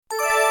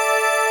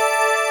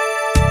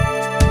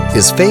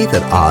Is faith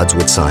at odds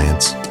with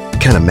science?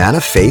 Can a man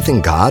of faith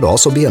in God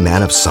also be a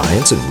man of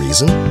science and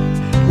reason?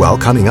 Well,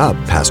 coming up,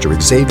 Pastor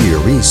Xavier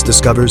Reese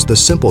discovers the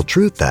simple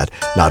truth that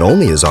not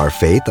only is our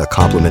faith a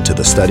complement to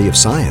the study of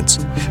science,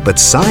 but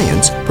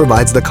science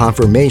provides the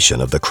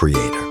confirmation of the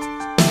Creator.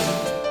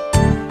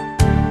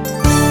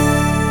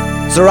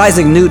 Sir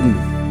Isaac Newton,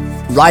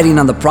 writing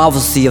on the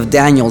prophecy of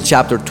Daniel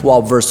chapter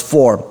 12, verse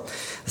 4,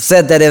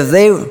 said that if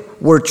they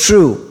were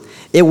true,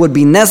 it would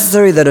be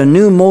necessary that a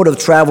new mode of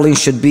traveling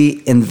should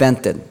be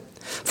invented.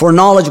 For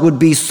knowledge would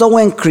be so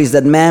increased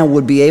that man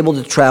would be able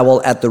to travel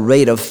at the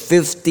rate of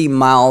 50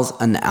 miles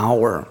an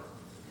hour.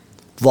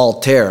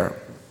 Voltaire,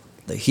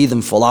 the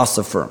heathen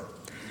philosopher,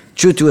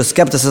 true to his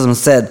skepticism,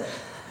 said,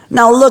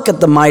 "Now look at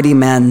the mighty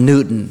man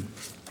Newton,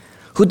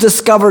 who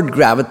discovered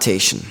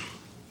gravitation."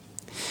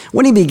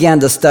 When he began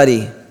to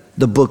study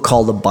the book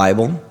called the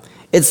Bible,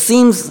 it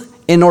seems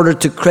in order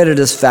to credit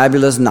his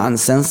fabulous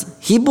nonsense,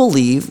 he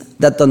believed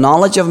that the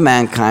knowledge of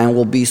mankind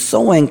will be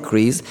so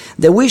increased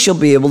that we shall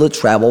be able to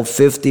travel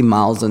 50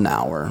 miles an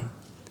hour.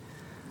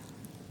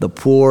 The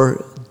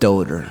poor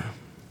doter.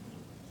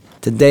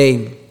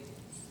 Today,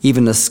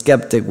 even a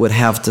skeptic would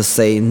have to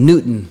say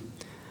Newton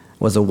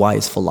was a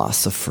wise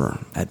philosopher,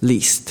 at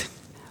least.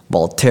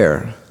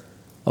 Voltaire,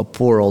 a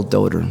poor old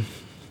doter.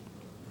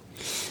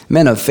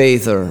 Men of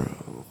faith are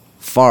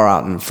far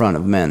out in front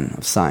of men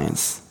of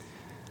science.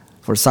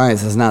 For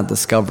science has not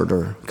discovered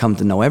or come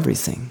to know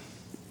everything.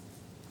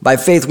 By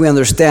faith, we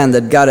understand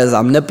that God is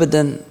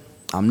omnipotent,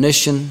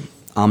 omniscient,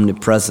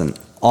 omnipresent.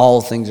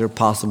 All things are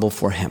possible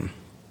for him.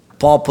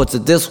 Paul puts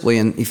it this way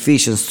in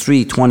Ephesians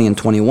 3:20 and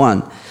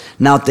 21.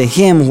 Now to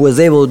him who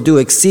is able to do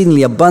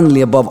exceedingly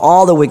abundantly above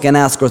all that we can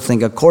ask or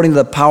think, according to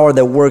the power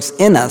that works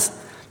in us,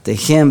 to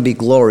him be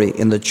glory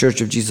in the church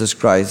of Jesus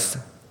Christ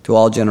to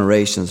all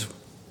generations,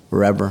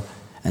 forever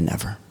and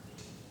ever.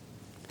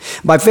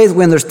 By faith,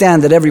 we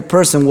understand that every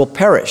person will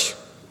perish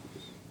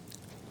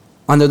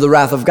under the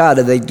wrath of God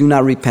if they do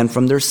not repent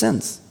from their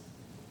sins.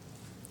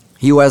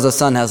 He who has the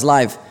Son has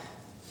life.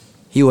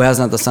 He who has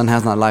not the Son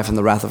has not life, and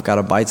the wrath of God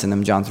abides in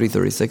him, John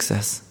 3:36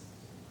 says.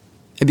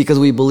 And because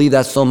we believe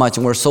that so much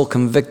and we're so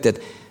convicted,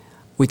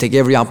 we take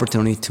every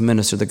opportunity to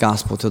minister the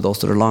gospel to those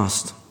that are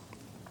lost.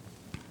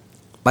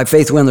 By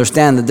faith, we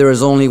understand that there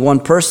is only one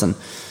person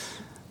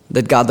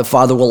that God the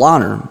Father will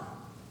honor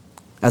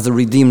as the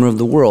Redeemer of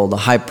the world, the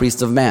High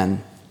Priest of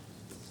man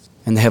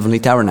in the heavenly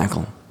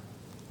tabernacle,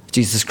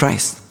 Jesus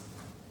Christ.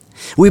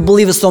 We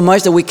believe it so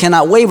much that we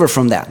cannot waver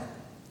from that,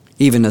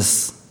 even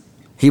as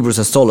Hebrews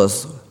has told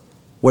us,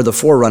 where the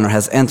forerunner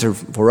has entered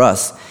for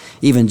us,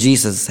 even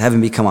Jesus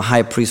having become a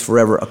high priest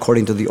forever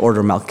according to the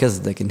order of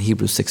Melchizedek in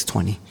Hebrews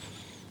 6:20.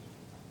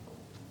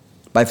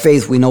 By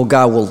faith, we know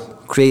God will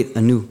create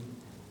a new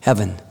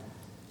heaven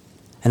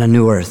and a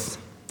new earth.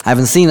 I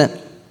haven't seen it,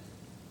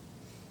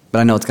 but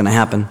I know it's going to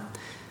happen.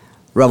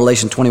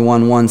 Revelation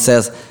 21:1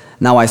 says,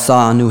 "Now I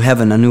saw a new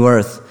heaven, a new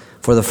earth,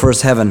 for the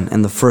first heaven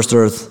and the first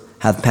earth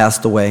had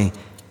passed away.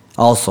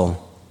 Also,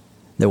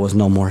 there was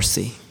no more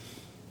sea."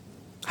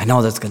 I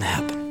know that's going to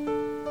happen.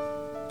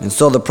 And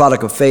so the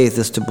product of faith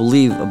is to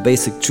believe a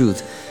basic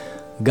truth.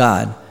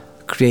 God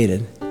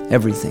created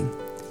everything.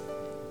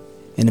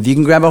 And if you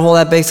can grab a hold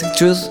of that basic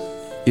truth,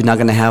 you're not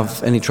going to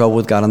have any trouble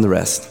with God on the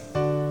rest.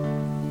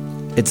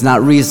 It's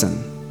not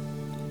reason,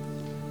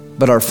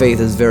 but our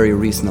faith is very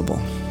reasonable.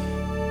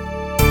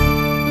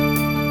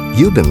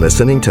 You've been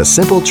listening to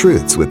Simple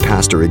Truths with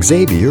Pastor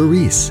Xavier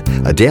Reese,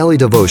 a daily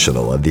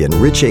devotional of the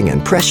enriching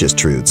and precious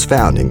truths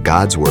found in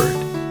God's Word.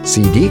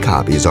 CD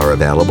copies are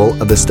available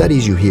of the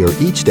studies you hear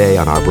each day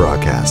on our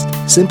broadcast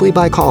simply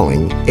by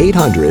calling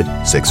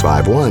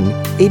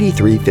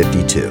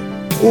 800-651-8352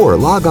 or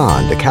log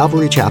on to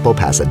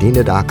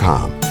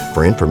CalvaryChapelPasadena.com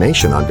for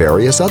information on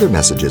various other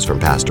messages from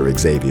Pastor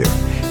Xavier.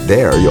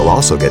 There, you'll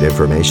also get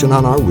information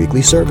on our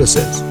weekly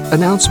services,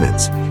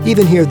 announcements,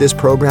 even hear this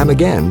program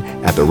again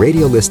at the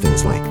radio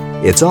listings link.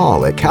 It's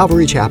all at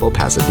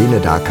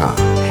CalvaryChapelPasadena.com.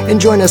 And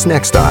join us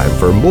next time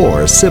for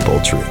more Simple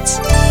Truths.